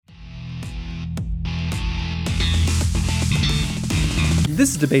This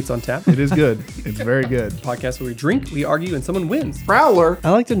is Debates on Tap. It is good. It's very good. Podcast where we drink, we argue, and someone wins. Prowler. I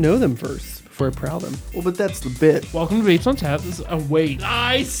like to know them first before I prowl them. Well, but that's the bit. Welcome to Debates on Tap. This is wait.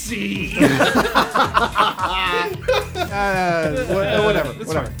 I see. Whatever.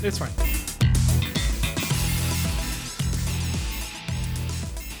 It's fine. It's fine.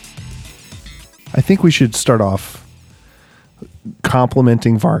 I think we should start off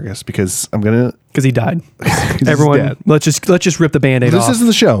complimenting Vargas because I'm gonna. Because he died. He's Everyone, dead. let's just rip the Band-Aid This off. isn't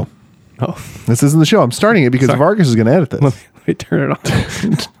the show. Oh, This isn't the show. I'm starting it because Sorry. Vargas is gonna edit this. let me turn it off.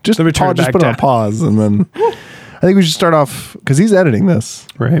 just let me turn it just back put it on down. pause, and then I think we should start off because he's editing this,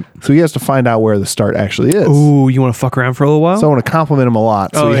 Right. so he has to find out where the start actually is. Ooh, you want to fuck around for a little while? So I want to compliment him a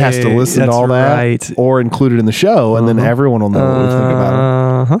lot, so Oh, he has yeah, to yeah, listen to that's all that right. or include it in the show, and then everyone will know what we think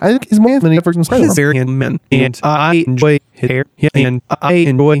about him. I think he's more than he ever can He's very men, and I enjoy his hair. Yeah, and I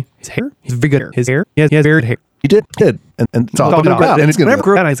enjoy his hair. He's very good. His hair. He has very good hair. He did, and it's all Talk good, about and it's gonna whenever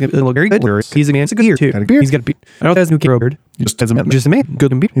grow out, he's gonna look very good. He's a man. He's a good ear too. Got a beard. He's got a beard. I know that's new beard. just as a man. Just a man.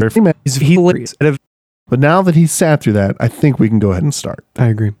 Good and beard. He's a female. He's hilarious. But now that he's sat through that, I think we can go ahead and start. I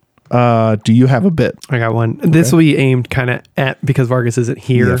agree. Do you have a bit? I got one. This will be aimed kind of at because Vargas isn't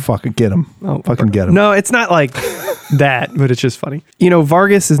here. Yeah, fucking get him. Oh, Fucking get him. No, it's not like that, but it's just funny. You know,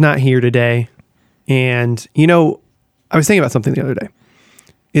 Vargas is not here today. And, you know, I was thinking about something the other day.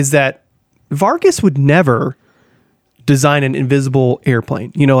 Is that Vargas would never design an invisible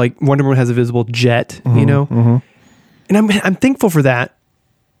airplane. You know, like Wonder Woman has a visible jet, you know? And I'm thankful for that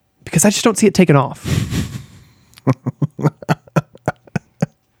because I just don't see it taken off.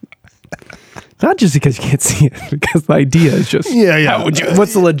 Not just because you can't see it, because the idea is just how would you,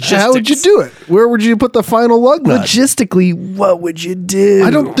 what's the logistics? How would you do it? Where would you put the final lug nut? Logistically, what would you do? I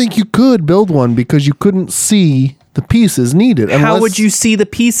don't think you could build one because you couldn't see the pieces needed. How unless would you see the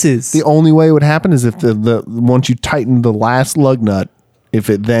pieces? The only way it would happen is if the once you tighten the last lug nut, if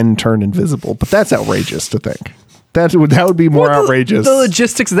it then turned invisible. But that's outrageous to think. That would be more outrageous. The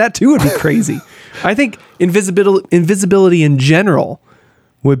logistics of that too would be crazy. I think invisibility in general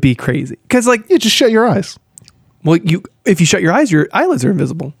would be crazy because, like, Yeah, just shut your eyes. well, if you shut your eyes, your eyelids are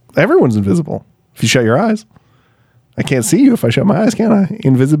invisible. Everyone's invisible if you shut your eyes. I can't see you if I shut my eyes, can I?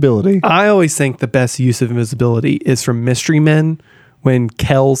 Invisibility. I always think the best use of invisibility is from Mystery Men. When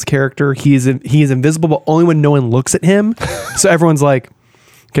Kel's character, he is invisible, but only when no one looks at him. So everyone's like,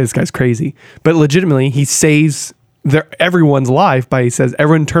 okay, this guy's crazy. But legitimately, he saves everyone's life by, he says,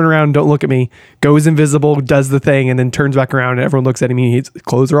 everyone turn around, don't look at me, goes invisible, does the thing, and then turns back around and everyone looks at him and his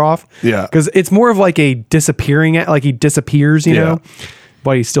clothes are off. Yeah. Because it's more of like a disappearing, like he disappears, you know,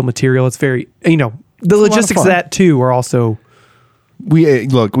 but he's still material. It's very, you know, the logistics of that too are also... We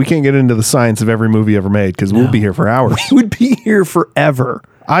can't get into the science of every movie ever made because we'll be here for hours. We would be here forever.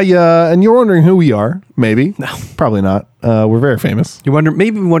 And you're wondering who we are? Maybe. No, probably not. We're very famous. You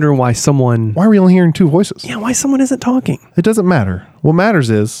wondering why someone... Why are we only hearing two voices? Yeah, why someone isn't talking? It doesn't matter. What matters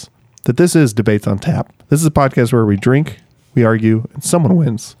is that this is Debates on Tap. This is a podcast where we drink, we argue, and someone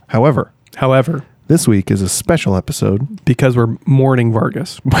wins. However, this week is a special episode. Because we're mourning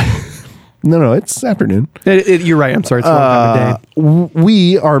Vargas. No, it's afternoon. You're right. I'm sorry. It's the wrong time of day.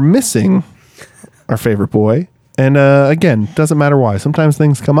 We are missing our favorite boy. And again, doesn't matter why. Sometimes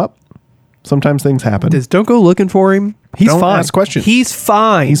things come up. Sometimes things happen. Don't go looking for him. He's Don't fine. ask questions. He's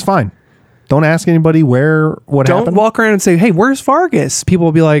fine. He's fine. Don't ask anybody what Don't happened. walk around and say, hey, where's Vargas? People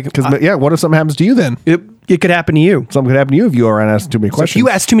will be like, Because what if something happens to you then? it could happen to you. Something could happen to you if you go around asking too many So if questions. you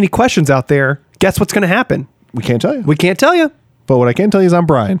ask too many questions out there, guess what's going to happen? We can't tell you. We can't tell you. But what I can tell you is I'm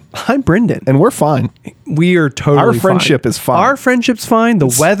Brian. I'm Brendan. And we're fine. We are totally Our friendship is fine. Our friendship's fine.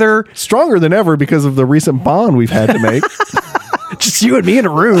 The weather, Stronger than ever because of the recent bond we've had to make. just you and me in a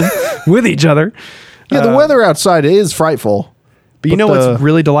room with each other. Yeah, the weather outside is frightful. But you know what's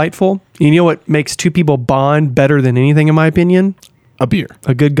really delightful? You know what makes two people bond better than anything, in my opinion? A beer.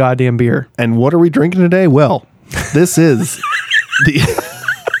 A good goddamn beer. And what are we drinking today? Well, this is the...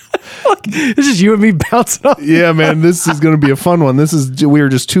 This is you and me bouncing off. Yeah, man, this is going to be a fun one. We are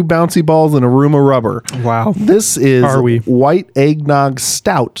just two bouncy balls in a room of rubber. Wow. This is Are we? White Eggnog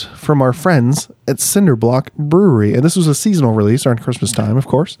Stout from our friends at Cinderblock Brewery. And this was a seasonal release around Christmas time, of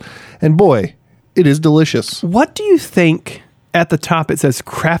course. And boy, it is delicious. What do you think at the top it says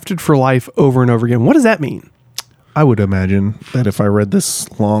crafted for life over and over again? What does that mean? I would imagine that if I read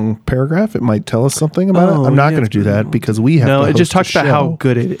this long paragraph, it might tell us something about it. I'm not going to do that because we have No, to it just host talks a about how show.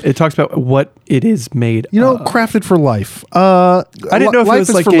 good it talks about what it is made You know, of. crafted for life. I didn't know if life it was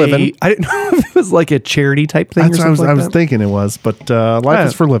is like for living. I didn't know if it was like a charity type thing That's or what something I was like that. thinking it was, but life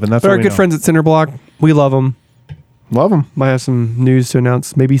is for living. That's but what our we good know. friends at Cinderblock, we love them. Love them. Might have some news to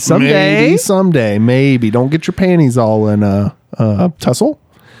announce maybe someday. Maybe someday. Maybe. Don't get your panties all in Tussle.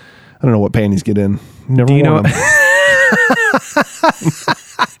 I don't know what panties get in. Never Do you worn know? them.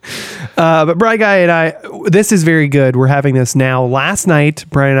 But Brian Guy and I, this is very good. We're having this now. Last night,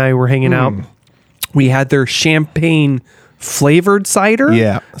 Brian and I were hanging out. We had their champagne flavored cider.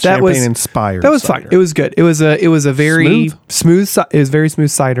 Yeah, that champagne was inspired. That was cider. fine. It was good. It was a very Smooth? It was very smooth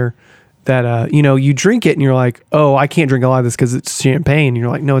cider that you drink it and you're like, oh, I can't drink a lot of this because it's champagne. And you're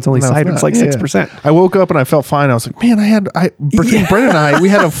like, no, it's only cider. It's like 6%. I woke up and I felt fine. I was like, man, between Brendan and I, we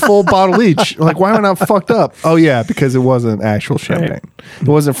had a full bottle each. Like, why am I not fucked up? Oh yeah, because it wasn't actual champagne. Right. It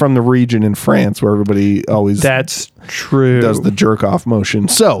wasn't from the region in France where everybody always that's true does the jerk off motion.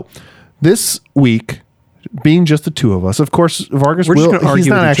 So this week, being just the two of us, of course, Vargas he's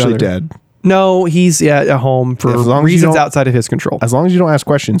not actually dead. No, he's at home for reasons outside of his control. As long as you don't ask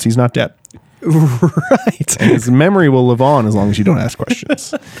questions, he's not dead. Right. And his memory will live on as long as you don't ask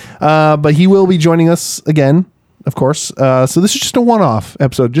questions. But he will be joining us again, of course. So this is just a one-off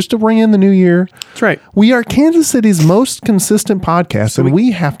episode, just to bring in the new year. That's right. We are Kansas City's most consistent podcast, and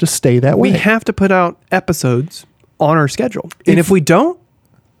we have to stay that way. We have to put out episodes on our schedule. And if we don't,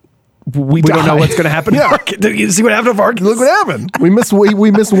 we don't know what's going to happen. Yeah. You see what happened to Vargas? Look what happened. We missed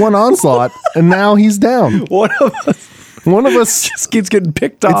one onslaught, and now he's down. One of us just keeps getting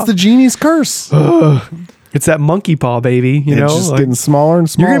picked off. It's the genie's curse. It's that monkey paw, baby. You know, just getting smaller and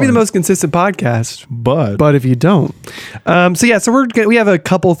smaller. You're gonna be the most consistent podcast, but if you don't, so we have a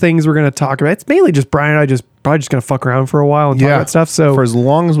couple things we're gonna talk about. It's mainly just Brian and I probably just gonna fuck around for a while and talk about stuff. So for as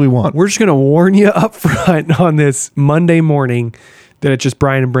long as we want, we're just gonna warn you up front on this Monday morning that it's just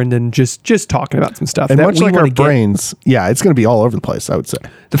Brian and Brendan just talking about some stuff. And much like our brains, it's going to be all over the place, I would say.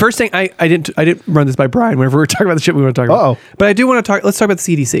 The first thing, I didn't run this by Brian whenever we were talking about the shit we want to talk about. But I do want to let's talk about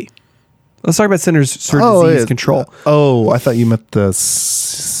the CDC. Let's talk about Centers for Disease Control. I thought you meant the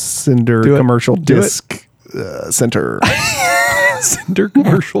Cinder commercial disc center. Cinder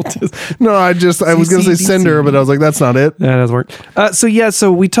commercial disc. No, I was going to say Cinder, but I was like, that's not it. That doesn't work.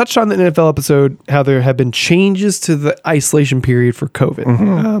 So we touched on the NFL episode, how there have been changes to the isolation period for COVID.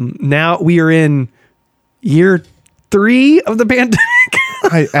 Mm-hmm. Now we are in year 3 of the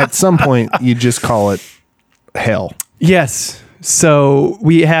pandemic. At some point, you just call it hell. Yes. So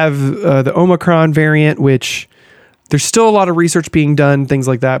we have the Omicron variant, which there's still a lot of research being done, things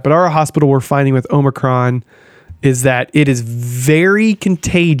like that. But our hospital we're finding with Omicron is that it is very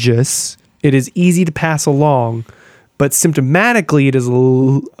contagious. It is easy to pass along, but symptomatically it is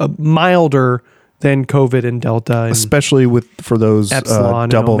milder than COVID and Delta. And especially for those Epsilon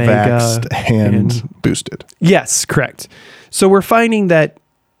double and Omega vaxxed and boosted. Yes, correct. So we're finding that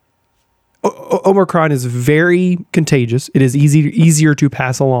Omicron is very contagious. It is easier to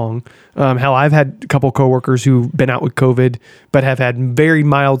pass along. Hell, I've had a couple coworkers who've been out with COVID, but have had very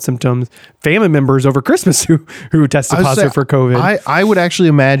mild symptoms. Family members over Christmas who tested positive for COVID. I would actually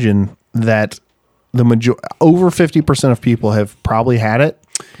imagine that over 50% of people have probably had it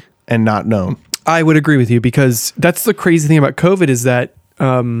and not known. I would agree with you, because that's the crazy thing about COVID is that,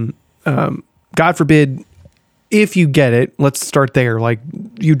 God forbid, if you get it, let's start there. Like,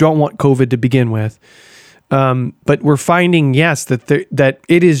 you don't want COVID to begin with. But we're finding, yes, that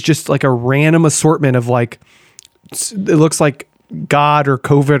it is just like a random assortment of it looks like God or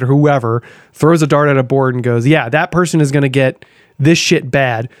COVID or whoever throws a dart at a board and goes, yeah, that person is going to get this shit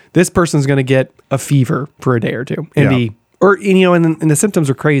bad. This person's going to get a fever for a day or two. And the symptoms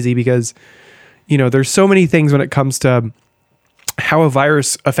are crazy because, there's so many things when it comes to how a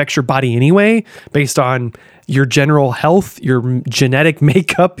virus affects your body anyway, based on your general health, your genetic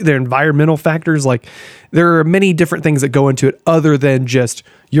makeup, their environmental factors. Like, there are many different things that go into it other than just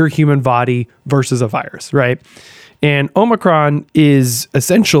your human body versus a virus, right? And Omicron is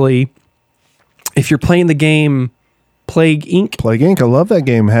essentially, if you're playing the game Plague Inc. Plague Inc. I love that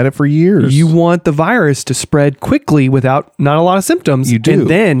game. Had it for years. You want the virus to spread quickly without not a lot of symptoms. You do. And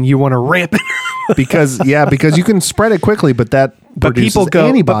then you want to ramp it. because you can spread it quickly, but that produces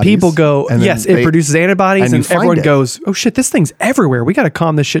antibodies. But people go, yes, it produces antibodies, and everyone goes, oh shit, this thing's everywhere. We got to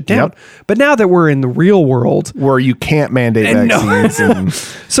calm this shit down. Yep. But now that we're in the real world, where you can't mandate vaccines.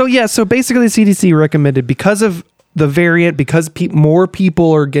 So basically the CDC recommended, because of the variant, because more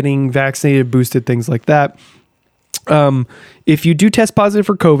people are getting vaccinated, boosted, things like that. If you do test positive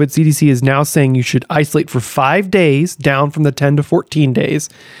for COVID, CDC is now saying you should isolate for 5 days, down from the 10 to 14 days.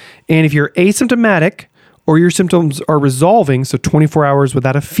 And if you're asymptomatic or your symptoms are resolving, so 24 hours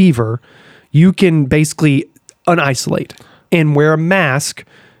without a fever, you can basically unisolate and wear a mask,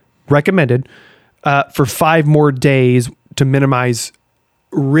 recommended, for 5 more days to minimize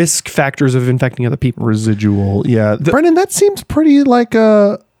risk factors of infecting other people. Residual. Yeah. Brendan, that seems pretty like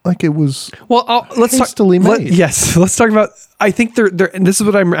a like it was. Well, let's hastily made. yes, let's talk about. I think they're and this is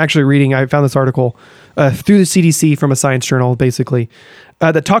what I'm actually reading. I found this article through the CDC from a science journal, basically,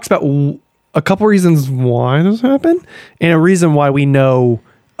 that talks about a couple reasons why this happened and a reason why we know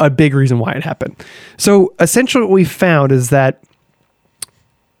a big reason why it happened. So essentially, what we found is that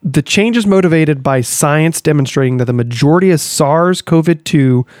the change is motivated by science demonstrating that the majority of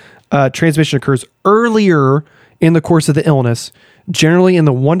SARS-CoV-2 transmission occurs earlier in the course of the illness, generally in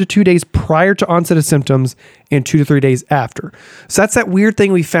the 1 to 2 days prior to onset of symptoms and 2 to 3 days after. So that's that weird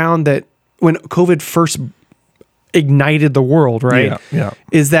thing we found that when COVID first ignited the world, right? Yeah.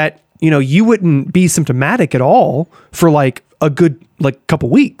 Is that, you wouldn't be symptomatic at all for like a good couple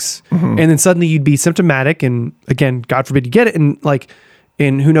weeks. And then suddenly you'd be symptomatic, and again, God forbid you get it,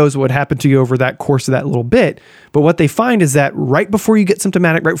 and who knows what happened to you over that course of that little bit. But what they find is that right before you get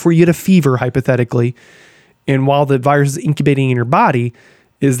symptomatic, right before you get a fever, hypothetically, and while the virus is incubating in your body,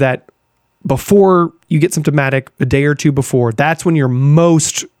 is that before you get symptomatic, a day or two before, that's when you're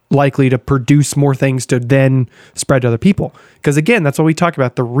most likely to produce more things to then spread to other people. Because again, that's what we talk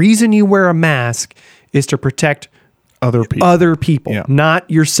about. The reason you wear a mask is to protect Other people. Yeah. not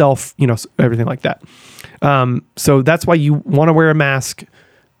yourself, everything like that. So that's why you want to wear a mask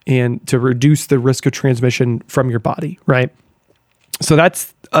and to reduce the risk of transmission from your body, right? So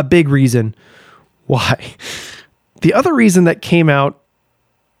that's a big reason why. The other reason that came out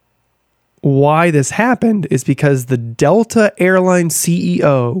why this happened is because the Delta Airlines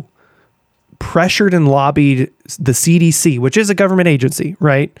CEO pressured and lobbied the CDC, which is a government agency,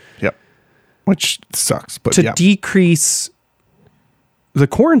 right? Yep. Which sucks, but to decrease the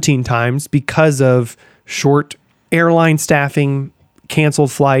quarantine times because of short airline staffing,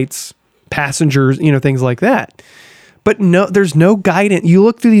 canceled flights, passengers, things like that. But no, there's no guidance. You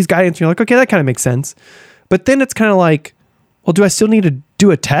look through these guidance and you're like, okay, that kind of makes sense. But then it's kind of like, well, do I still need to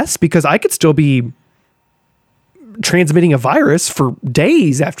do a test? Because I could still be transmitting a virus for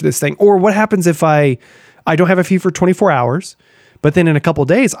days after this thing. Or what happens if I don't have a fever for 24 hours, but then in a couple of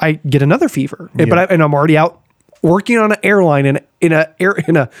days I get another fever, and I'm already out working on an airline in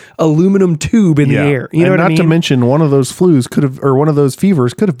a aluminum tube in the air. You know what I mean? Not to mention one of those one of those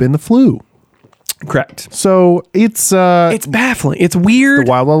fevers could have been the flu. Correct. So it's baffling. It's weird. The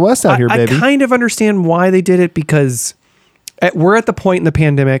Wild Wild West out here, baby. I kind of understand why they did it, because we're at the point in the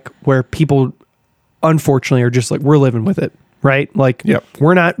pandemic where people, unfortunately, are just like, we're living with it, right? Like,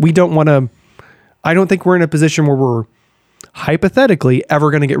 we don't want to. I don't think we're in a position where we're hypothetically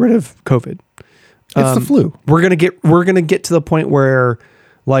ever going to get rid of COVID. It's the flu. We're gonna get to the point where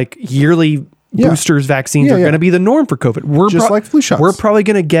like yearly boosters, vaccines are going to be the norm for COVID. We're just like flu shots. We're probably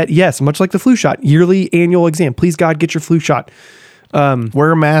going to get much like the flu shot, yearly annual exam. Please God, get your flu shot.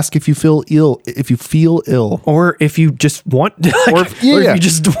 Wear a mask if you feel ill. Or if you just want, or if you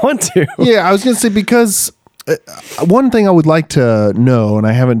just want to. Yeah, I was going to say, because one thing I would like to know, and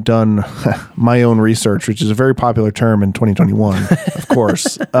I haven't done my own research, which is a very popular term in 2021, of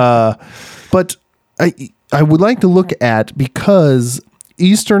course. But I would like to look at, because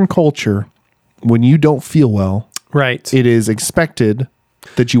Eastern culture, when you don't feel well, right, it is expected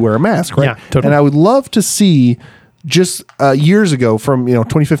that you wear a mask, right? Yeah, totally. And I would love to see, just years ago, from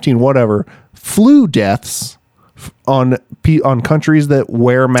 2015, whatever, flu deaths on countries that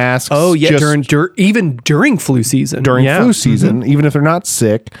wear masks. Oh yeah, even during flu season. Flu season, even if they're not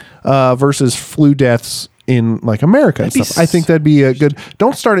sick, versus flu deaths in like America and stuff. I think that'd be a good.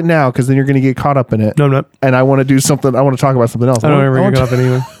 Don't start it now, because then you're going to get caught up in it. No, I'm not. And I want to do something. I want to talk about something else. I don't ever get caught up in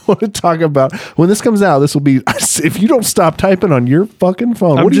anything. I want to talk about, when this comes out, this will be, if you don't stop typing on your fucking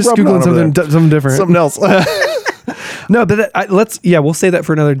phone. I'm just Googling something different. Something else. No, but we'll say that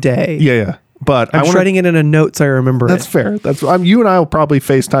for another day. Yeah. But I'm shredding it in a note so I remember. That's fair. That's you and I will probably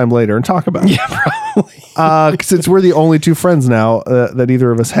FaceTime later and talk about it. Yeah, probably. Since we're the only two friends now that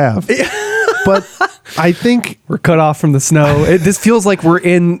either of us have. But I think we're cut off from the snow. This feels like we're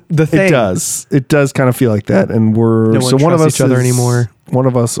in the thing. It does kind of feel like that, and we're no one of us each other anymore. One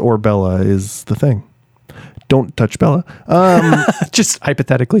of us or Bella is the thing. Don't touch Bella. Just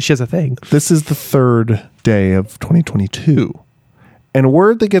hypothetically, she has a thing. This is the third day of 2022. And a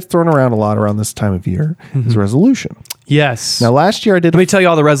word that gets thrown around a lot around this time of year is resolution. Yes. Now, last year I did. Let me tell you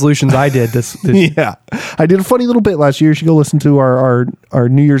all the resolutions I did. This. Yeah, I did a funny little bit last year. You should go listen to our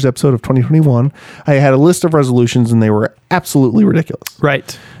New Year's episode of 2021. I had a list of resolutions, and they were absolutely ridiculous.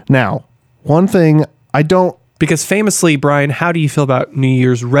 Right. Now, one thing I don't. Because famously, Brian, how do you feel about New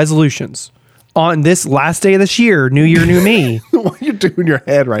Year's resolutions? On this last day of this year, New Year, New Me. What are you doing in your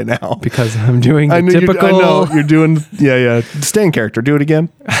head right now? Because I'm doing the typical. I know you're doing. Yeah. Stay in character. Do it again.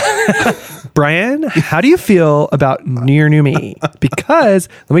 Brian, how do you feel about New Year, New Me? Because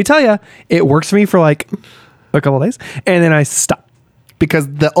let me tell you, it works for me for like a couple of days, and then I stop.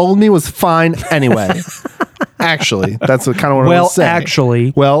 Because the old me was fine anyway. Actually, that's kind of what I was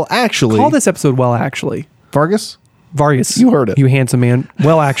saying. Well, actually. Call this episode Well Actually. Vargas? You heard it. You handsome man.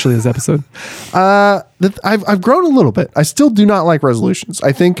 Well, actually, this episode. I've grown a little bit. I still do not like resolutions.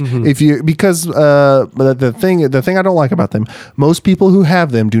 I think because the thing I don't like about them, most people who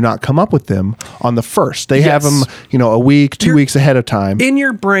have them do not come up with them on the first. They have them, a week, 2 weeks ahead of time. In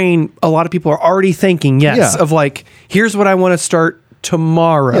your brain, a lot of people are already thinking, of like, here's what I want to start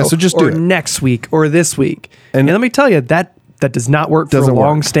tomorrow. Yeah, so just do it. Next week or this week. And let me tell you, that does not work for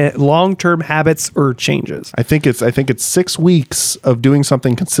long-term habits or changes. I think it's 6 weeks of doing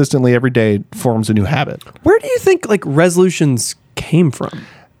something consistently every day forms a new habit. Where do you think like resolutions came from?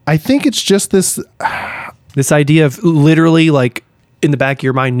 I think it's just this idea of literally like in the back of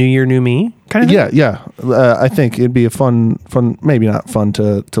your mind, New Year, New Me kind of thing? Yeah. I think it'd be a fun, maybe not fun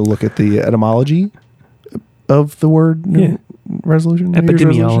to look at the etymology of the word resolution.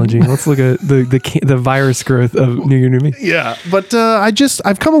 Epidemiology. Let's look at the virus growth of New Year, New Me. Yeah, but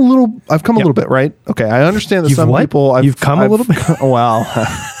I've come a little bit, right? Okay, I understand that people you've come a little bit. Wow,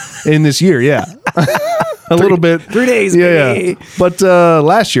 in this year, yeah, a little bit. 3 days, yeah. But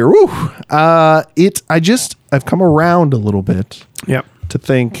last year, I've come around a little bit. Yeah, to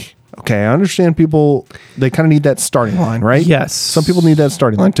think. Okay, I understand people. They kind of need that starting line, right? Yes. Some people need that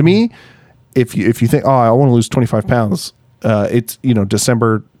starting line. To me, if you think, I want to lose 25 pounds. It's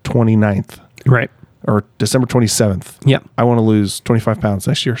December 29th. Right. Or December 27th. Yeah. I want to lose 25 pounds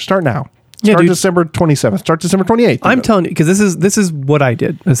next year. Start now. Yeah, Start December 27th. Start December 28th. I'm telling you, because this is what I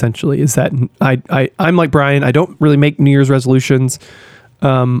did essentially, is that I'm like Brian, I don't really make New Year's resolutions.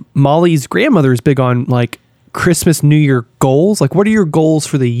 Molly's grandmother is big on like Christmas, New Year goals. Like, what are your goals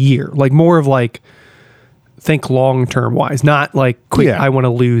for the year? Like more of like, think long-term wise, not like quick, I want to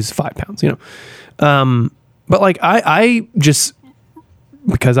lose 5 pounds, but like I just,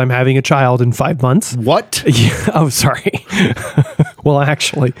 because I'm having a child in 5 months. What? Yeah. Oh, sorry. Well,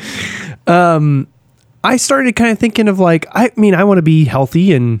 actually, I started kind of thinking of like, I want to be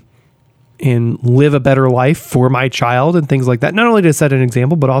healthy and live a better life for my child and things like that. Not only to set an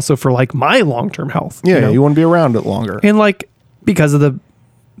example, but also for like my long-term health. Yeah. You want to be around it longer. And like, because of the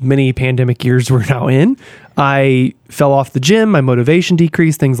many pandemic years we're now in, I fell off the gym, my motivation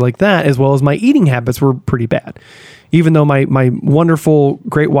decreased, things like that, as well as my eating habits were pretty bad. Even though my wonderful,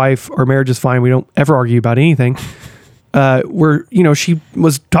 great wife, our marriage is fine, we don't ever argue about anything. She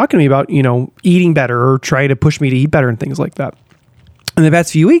was talking to me about, eating better or trying to push me to eat better and things like that. In the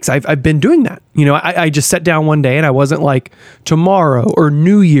past few weeks, I've been doing that. I just sat down one day and I wasn't like, tomorrow or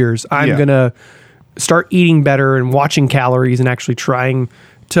New Year's, I'm going to start eating better and watching calories and actually trying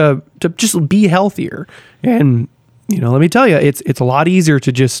to just be healthier. And, let me tell you, it's a lot easier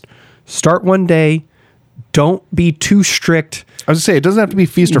to just start one day. Don't be too strict. I was gonna say, it doesn't have to be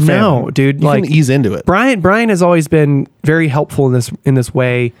feast or famine. No, dude. You can ease into it. Brian has always been very helpful in this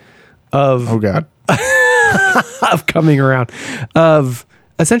way of, oh God, of coming around, of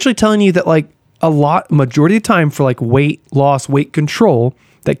essentially telling you that like majority of the time for like weight loss, weight control,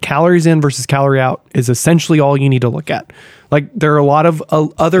 that calories in versus calorie out is essentially all you need to look at. Like there are a lot of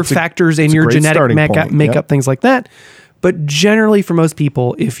other factors in your genetic makeup, things like that. But generally for most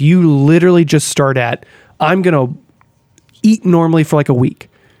people, if you literally just start at, I'm going to eat normally for like a week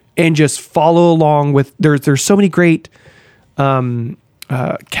and just follow along with, there's so many great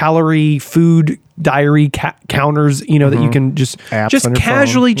calorie food diary counters, that you can just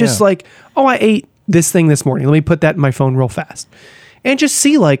casually like, I ate this thing this morning. Let me put that in my phone real fast. And just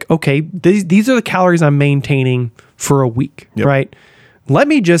see like, okay, these are the calories I'm maintaining for a week, right? Let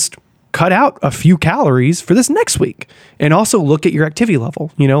me just cut out a few calories for this next week. And also look at your activity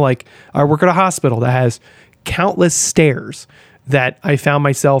level. Like I work at a hospital that has countless stairs that I found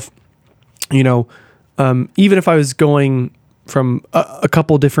myself, even if I was going from a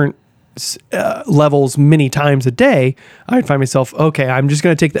couple different levels many times a day, I'd find myself, okay, I'm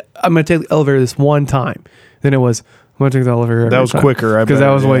going to take the elevator this one time. Then it was, I'm going to take the elevator. That was quicker. Because that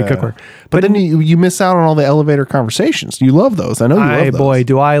was way quicker. But then you miss out on all the elevator conversations. You love those. I know you love those. Boy,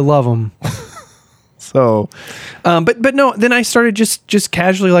 do I love them. So, but no, then I started just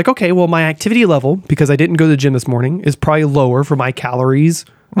casually like, okay, well, my activity level, because I didn't go to the gym this morning, is probably lower for my calories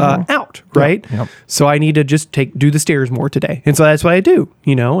out, right? Yep. So I need to just do the stairs more today. And so that's what I do,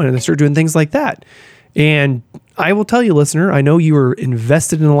 and I start doing things like that. And I will tell you, listener, I know you are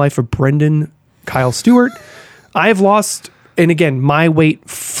invested in the life of Brendan Kyle Stewart. I've lost and again, my weight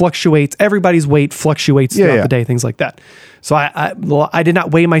fluctuates. Everybody's weight fluctuates throughout the day, things like that. So I did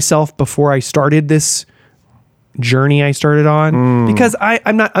not weigh myself before I started this journey I started on because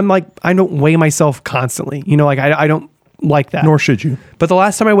I don't weigh myself constantly. You know, like I don't like that. Nor should you. But the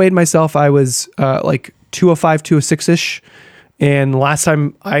last time I weighed myself, I was like 205, 206-ish. And the last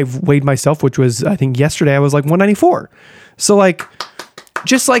time I've weighed myself, which was, I think yesterday, I was like 194. So like,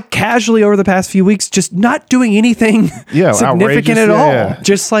 just like casually over the past few weeks, just not doing anything significant at all. Yeah.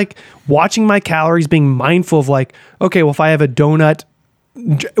 Just like watching my calories, being mindful of like, okay, well, if I have a donut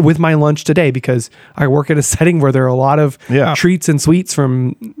with my lunch today, because I work at a setting where there are a lot of treats and sweets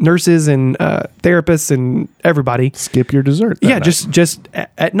from nurses and therapists and everybody. Skip your dessert. Yeah, just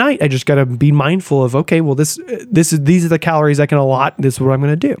at night, I just got to be mindful of, okay, well, these are the calories I can allot. This is what I'm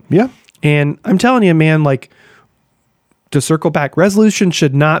going to do. Yeah. And I'm telling you, man, like, to circle back, resolution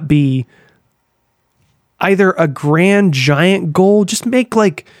should not be either a grand giant goal. Just make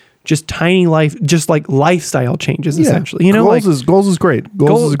like just tiny lifestyle changes, essentially. You know, goals is great.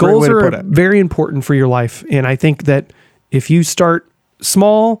 Goals is a great way to put it. Very important for your life. And I think that if you start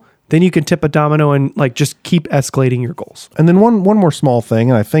small, then you can tip a domino and like just keep escalating your goals. And then one more small thing,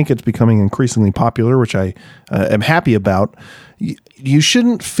 and I think it's becoming increasingly popular, which I am happy about. You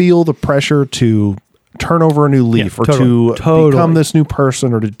shouldn't feel the pressure to turn over a new leaf to become this new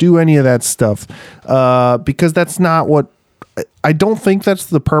person or to do any of that stuff, because that's not what I don't think that's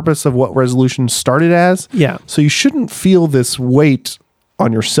the purpose of what resolution started as. Yeah. So you shouldn't feel this weight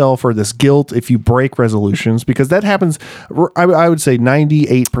on yourself or this guilt if you break resolutions, because that happens. I would say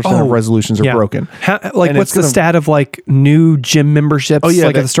 98% of resolutions are broken. What's the stat of like new gym memberships?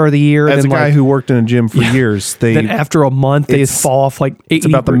 At the start of the year. As a guy who worked in a gym for years, then after a month they fall off like 80%. It's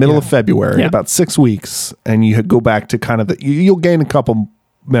about the middle of February, about 6 weeks, and you go back to kind of you'll gain a couple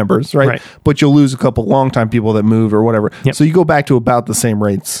members, right? But you'll lose a couple longtime people that moved or whatever. So you go back to about the same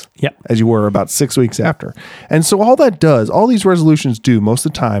rates as you were about 6 weeks after. And so all these resolutions do most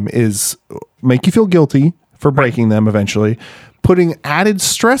of the time is make you feel guilty for breaking them eventually, putting added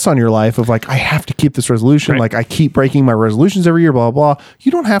stress on your life of like, I have to keep this resolution. Like I keep breaking my resolutions every year, blah, blah, blah.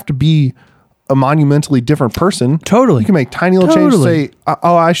 You don't have to be a monumentally different person. Totally. You can make tiny little changes. Say,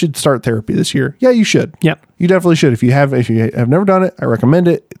 oh, I should start therapy this year. Yeah, you should. Yep. You definitely should. If you have never done it, I recommend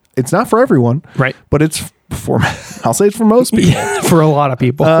it. It's not for everyone. Right. But I'll say it's for most people. For a lot of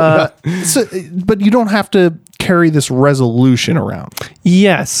people. But you don't have to carry this resolution around.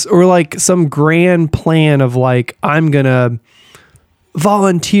 Yes. Or like some grand plan of like, I'm going to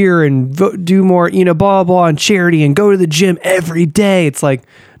volunteer and do more, blah, blah, and charity and go to the gym every day. It's like,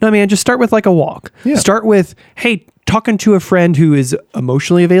 no, man, just start with like a walk. Yeah. Start with, hey, talking to a friend who is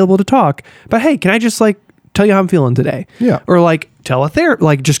emotionally available to talk, but hey, can I just like tell you how I'm feeling today? Yeah. Or like tell a therapist,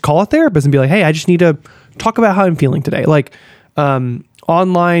 like just call a therapist and be like, hey, I just need to talk about how I'm feeling today. Like, there are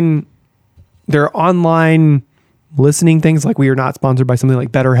online listening things, like we are not sponsored by something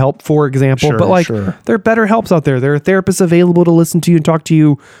like BetterHelp, for example, but like there are BetterHelps out there. There are therapists available to listen to you and talk to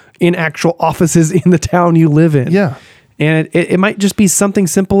you in actual offices in the town you live in. Yeah. And it might just be something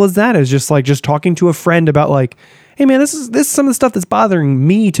simple as that, as just like just talking to a friend about like, hey man, this is some of the stuff that's bothering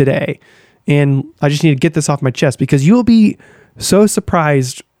me today. And I just need to get this off my chest, because you'll be so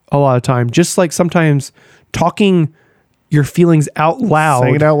surprised a lot of time. Just like sometimes talking your feelings out loud,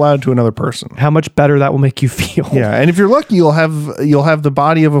 saying it out loud to another person, how much better that will make you feel. Yeah. And if you're lucky, you'll have the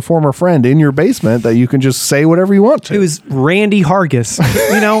body of a former friend in your basement that you can just say whatever you want to. It was Randy Hargis,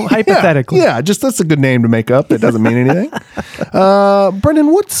 hypothetically. Yeah. Just that's a good name to make up. It doesn't mean anything.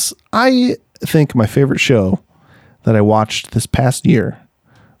 Brendan, I think my favorite show that I watched this past year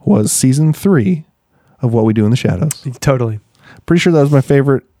was season 3 of What We Do in the Shadows. Totally. Pretty sure that was my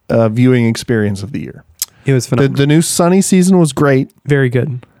favorite viewing experience of the year. It was phenomenal. The new Sunny season was great. Very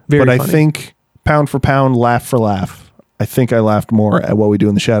good. Very funny. I think pound for pound, laugh for laugh, I think I laughed more at What We Do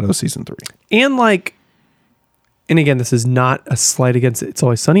in the Shadows season 3. And again, this is not a slight against It's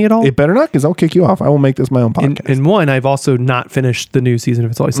Always Sunny at all. It better not, because I'll kick you off. I will make this my own podcast. And one, I've also not finished the new season of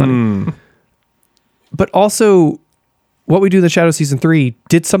It's Always Sunny. But also, What We Do in the Shadows season 3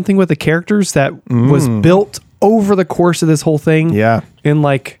 did something with the characters that was built over the course of this whole thing. Yeah. And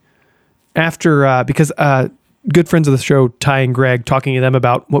like, after, because good friends of the show, Ty and Greg, talking to them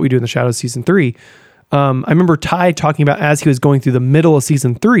about What We Do in the Shadows season 3. I remember Ty talking about, as he was going through the middle of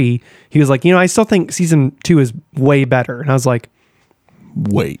season 3, he was like, I still think season 2 is way better. And I was like,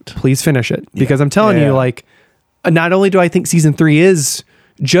 wait, please finish it. Because I'm telling you, like, not only do I think season 3 is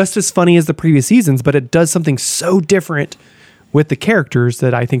just as funny as the previous seasons, but it does something so different with the characters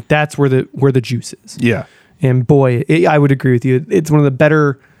that I think that's where the juice is. Yeah. And boy, I would agree with you. It's one of the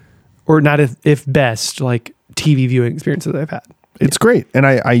better, or not if best, like TV viewing experiences I've had. It's great. And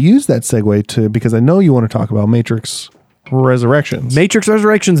I use that segue because I know you want to talk about Matrix Resurrections. Matrix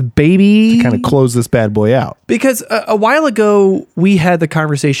Resurrections, baby. Kind of close this bad boy out. Because a while ago, we had the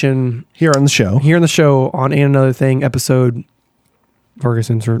conversation Here on the show on And Another Thing episode, Vargas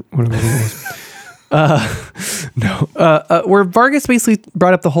insert, whatever it was. Where Vargas basically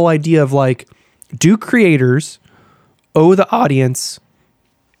brought up the whole idea of like, do creators owe the audience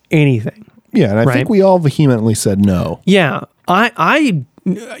anything? Yeah, and I think we all vehemently said no. Yeah,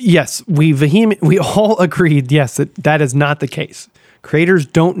 yes, we all agreed, yes, that is not the case. Creators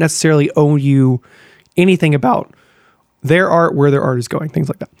don't necessarily owe you anything about their art, where their art is going, things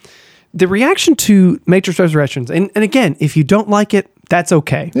like that. The reaction to Matrix Resurrections, and again, if you don't like it, that's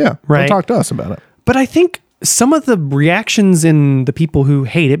okay. Yeah, right. Talk to us about it. But I think some of the reactions in the people who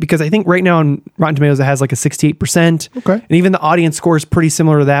hate it, because I think right now on Rotten Tomatoes it has like a 68%. Okay. And even the audience score is pretty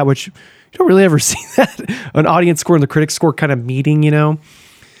similar to that, which you don't really ever see that. An audience score and the critic score kind of meeting, you know?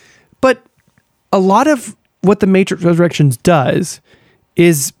 But a lot of what The Matrix Resurrections does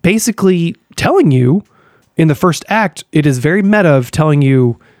is basically telling you in the first act, it is very meta of telling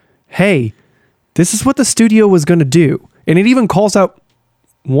you, hey, this is what the studio was going to do. And it even calls out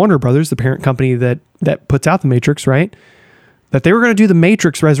Warner Brothers, the parent company that puts out The Matrix, right? That they were going to do The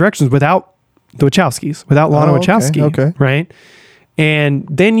Matrix Resurrections without the Wachowskis, without Lana Wachowski, okay. right? And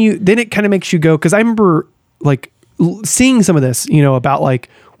then it kind of makes you go, because I remember like seeing some of this, you know, about like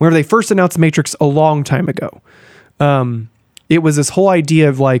whenever they first announced Matrix a long time ago. It was this whole idea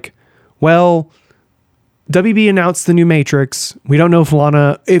of like, well, WB announced the new Matrix. We don't know if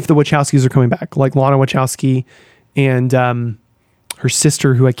the Wachowskis are coming back, like Lana Wachowski and her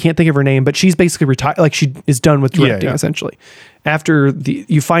sister, who I can't think of her name, but she's basically retired. Like she is done with directing essentially. After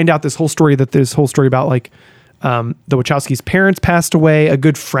you find out this whole story about like the Wachowskis' parents passed away, a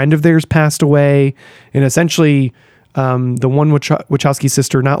good friend of theirs passed away, and essentially the one Wachowski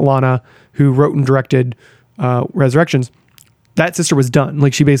sister, not Lana, who wrote and directed Resurrections, that sister was done.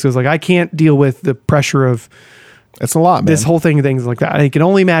 Like she basically was like, I can't deal with the pressure of it's a lot, man. This whole thing, things like that. I can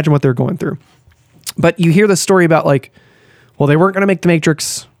only imagine what they're going through. But you hear the story about like, well, they weren't going to make The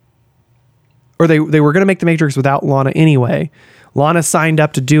Matrix, or they were going to make The Matrix without Lana anyway. Lana signed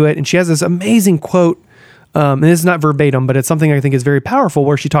up to do it, and she has this amazing quote, and this is not verbatim, but it's something I think is very powerful,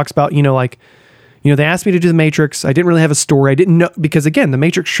 where she talks about, you know, like, you know, they asked me to do The Matrix. I didn't really have a story. I didn't know, because again, the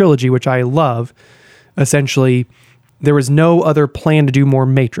Matrix trilogy, which I love, essentially, there was no other plan to do more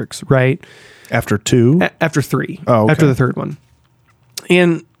Matrix, right? After 2? After 3. Oh, okay. After the third one.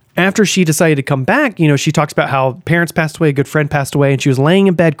 And after she decided to come back, you know, she talks about how parents passed away, a good friend passed away, and she was laying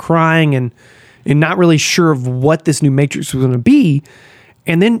in bed crying and not really sure of what this new Matrix was going to be.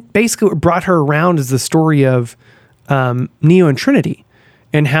 And then basically what brought her around is the story of Neo and Trinity,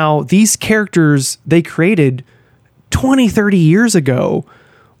 and how these characters they created 20, 30 years ago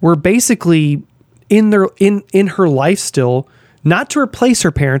were basically in her life still, not to replace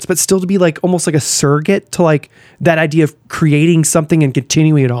her parents, but still to be like almost like a surrogate to like that idea of creating something and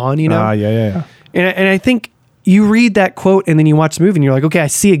continuing it on, you know? Yeah. And I think you read that quote and then you watch the movie and you're like, okay, I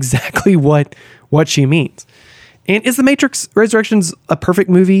see exactly what she means. And is The Matrix Resurrections a perfect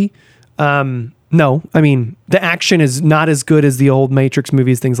movie? No. I mean, the action is not as good as the old Matrix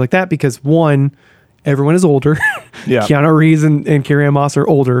movies, things like that, because one, everyone is older. Yeah. Keanu Reeves and Carrie-Anne Moss are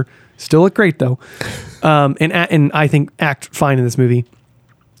older. Still look great though. And I think act fine in this movie.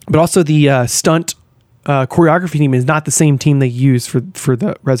 But also the stunt choreography team is not the same team they use for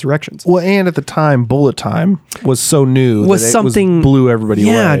the Resurrections. Well, and at the time, Bullet Time was so new blew everybody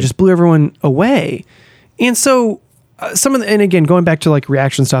away. Yeah, just blew everyone away. And so and again, going back to like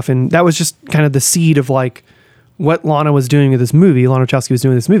reaction stuff, and that was just kind of the seed of like what Lana was doing with this movie, Lana Wachowski was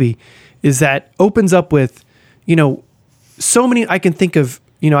doing with this movie, is that opens up with, you know, so many, I can think of,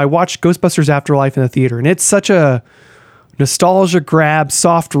 you know, I watched Ghostbusters Afterlife in the theater, and it's such a nostalgia grab,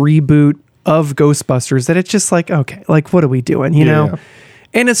 soft reboot of Ghostbusters that it's just like, okay, like what are we doing, you know?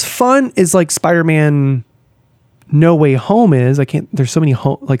 And as fun as like Spider-Man No Way Home is, there's so many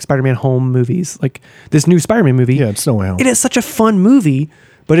like Spider-Man Home movies, like this new Spider-Man movie. Yeah, it's No Way Home. It is such a fun movie,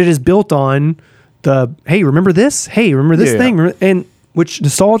 but it is built on the, hey, remember this? Hey, remember this thing? Yeah. And which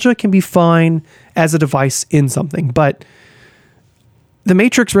nostalgia can be fine as a device in something, but The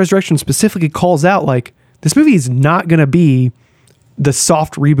Matrix Resurrection specifically calls out like, this movie is not going to be the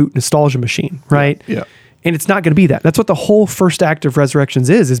soft reboot nostalgia machine, right? Yeah. And it's not going to be that. That's what the whole first act of Resurrections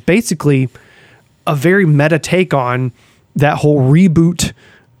is basically a very meta take on that whole reboot,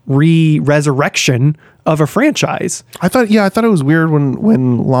 resurrection of a franchise. I thought it was weird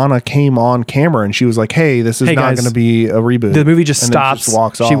when Lana came on camera and she was like, hey, this is not going to be a reboot. The movie just and stops. Just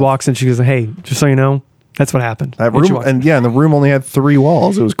walks off. She walks and she goes, hey, just so you know, That's what happened. That What you room, watched. and the room only had 3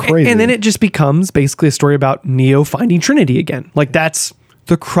 walls. It was crazy. And then it just becomes basically a story about Neo finding Trinity again. Like that's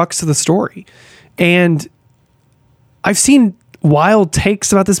the crux of the story. And I've seen wild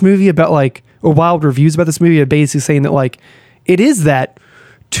takes about this movie or wild reviews about this movie, basically saying that like it is that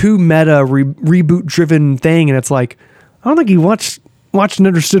too meta reboot driven thing. And it's like, I don't think you watched and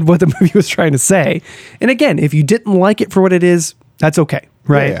understood what the movie was trying to say. And again, if you didn't like it for what it is, that's okay.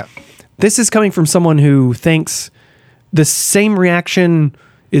 Right. Yeah. This is coming from someone who thinks the same reaction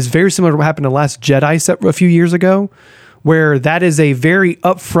is very similar to what happened to Last Jedi set a few years ago, where that is a very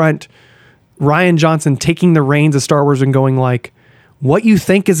upfront Rian Johnson taking the reins of Star Wars and going like, what you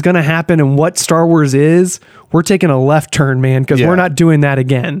think is going to happen and what Star Wars is, we're taking a left turn, man, because we're not doing that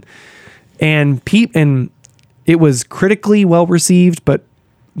again. And it was critically well received, but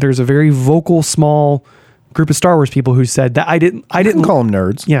there's a very vocal, small group of Star Wars people who said that I didn't call them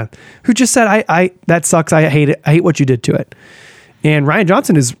nerds. Yeah. Who just said, I that sucks. I hate it. I hate what you did to it. And Rian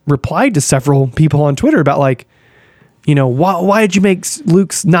Johnson has replied to several people on Twitter about like, why did you make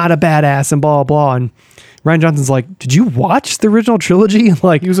Luke's not a badass and blah, blah, blah. And Rian Johnson's like, did you watch the original trilogy?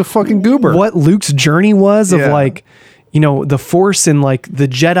 Like He was a fucking goober. What Luke's journey was of like, the Force and like the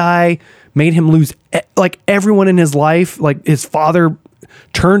Jedi made him lose like everyone in his life. Like his father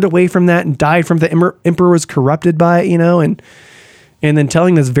turned away from that and died from the Emperor was corrupted by it, and then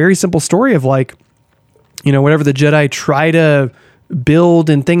telling this very simple story of like, whatever the Jedi try to build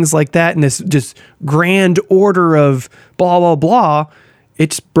and things like that. And this just grand order of blah, blah, blah.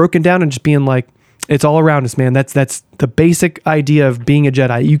 It's broken down and just being like, it's all around us, man. That's the basic idea of being a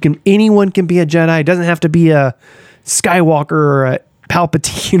Jedi. Anyone can be a Jedi. It doesn't have to be a Skywalker or a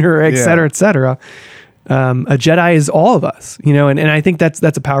Palpatine or et cetera, et cetera. A Jedi is all of us, and I think that's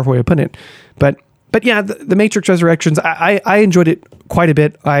a powerful way of putting it. But yeah, the Matrix Resurrections, I enjoyed it quite a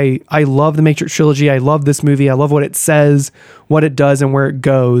bit. I love the Matrix trilogy. I love this movie. I love what it says, what it does, and where it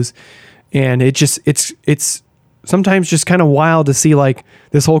goes. And it's sometimes just kind of wild to see like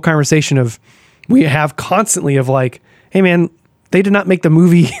this whole conversation of we have constantly of like, hey man, they did not make the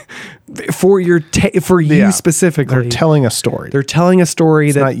movie for you specifically. They're telling a story. They're telling a story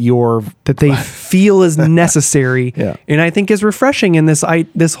It's not your that they feel is necessary. Yeah. And I think is refreshing in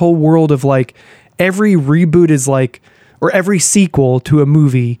this whole world of like every reboot is like, or every sequel to a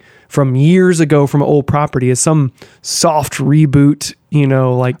movie from years ago from an old property is some soft reboot,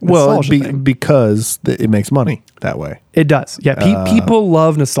 because it makes money that way. It does. Yeah. People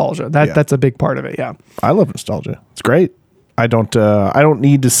love nostalgia. That's a big part of it. Yeah. I love nostalgia. It's great. I don't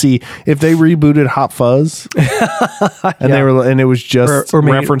need to see if they rebooted Hot Fuzz and it was just or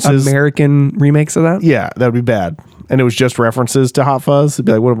references, American remakes of that. Yeah, that would be bad. And it was just references to Hot Fuzz. It'd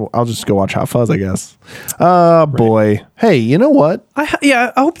be like, I'll just go watch Hot Fuzz, I guess. Boy. Hey, you know what?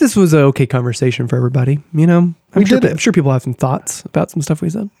 I hope this was an okay conversation for everybody. I'm sure people have some thoughts about some stuff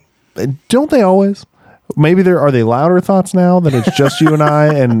we said. Don't they always? Maybe are they louder thoughts now that it's just you and I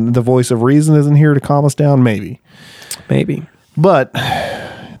and the voice of reason isn't here to calm us down? Maybe. But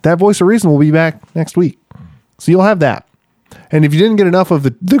that voice of reason will be back next week. So you'll have that. And if you didn't get enough of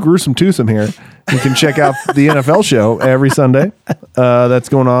the gruesome twosome here, you can check out the NFL show every Sunday. That's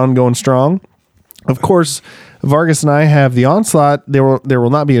going strong. Of course, Vargas and I have the Onslaught. There will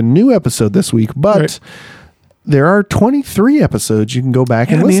not be a new episode this week, but there are 23 episodes you can go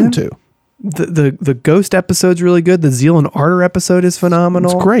back and listen to. The Ghost episode's really good. The Zeal and Ardor episode is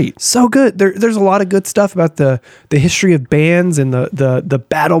phenomenal. It's great. So good. There's a lot of good stuff about the history of bands and the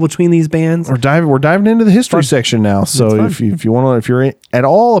battle between these bands. We're diving into the history section now. So if you're at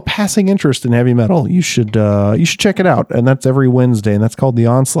all a passing interest in heavy metal, you should check it out. And that's every Wednesday, and that's called the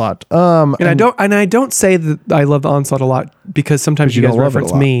Onslaught. And I don't say that I love the Onslaught a lot because sometimes you guys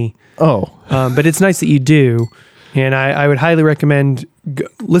reference me. Oh, but it's nice that you do. And I would highly recommend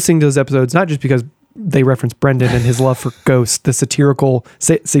listening to those episodes, not just because they reference Brendan and his love for Ghost, the satirical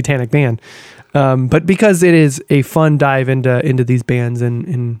satanic band, but because it is a fun dive into these bands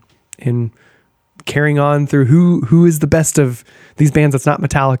and carrying on through who is the best of these bands. That's not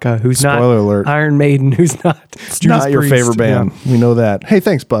Metallica, who's Spoiler not alert. Iron Maiden, who's not it's Judas not your Priest. favorite band. Yeah. We know that. Hey,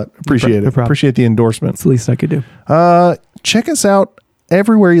 thanks, bud. Appreciate it. problem. Appreciate the endorsement. It's the least I could do. Check us out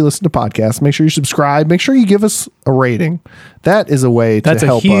everywhere you listen to podcasts. Make sure you subscribe. Make sure you give us a rating. That is a way to help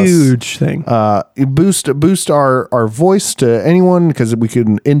us. That's a huge thing. Boost our voice to anyone, because we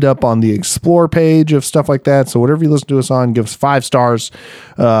can end up on the explore page of stuff like that. So whatever you listen to us on, give us 5 stars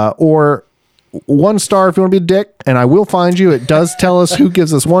or 1 star if you want to be a dick, and I will find you. It does tell us who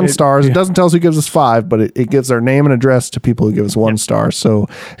gives us 1 star. It doesn't tell us who gives us 5, but it gives our name and address to people who give us 1 star. So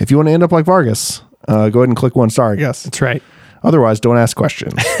if you want to end up like Vargas, go ahead and click 1 star, I guess. That's right. Otherwise, don't ask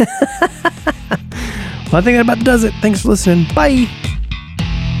questions. Well, I think that about does it. Thanks for listening. Bye.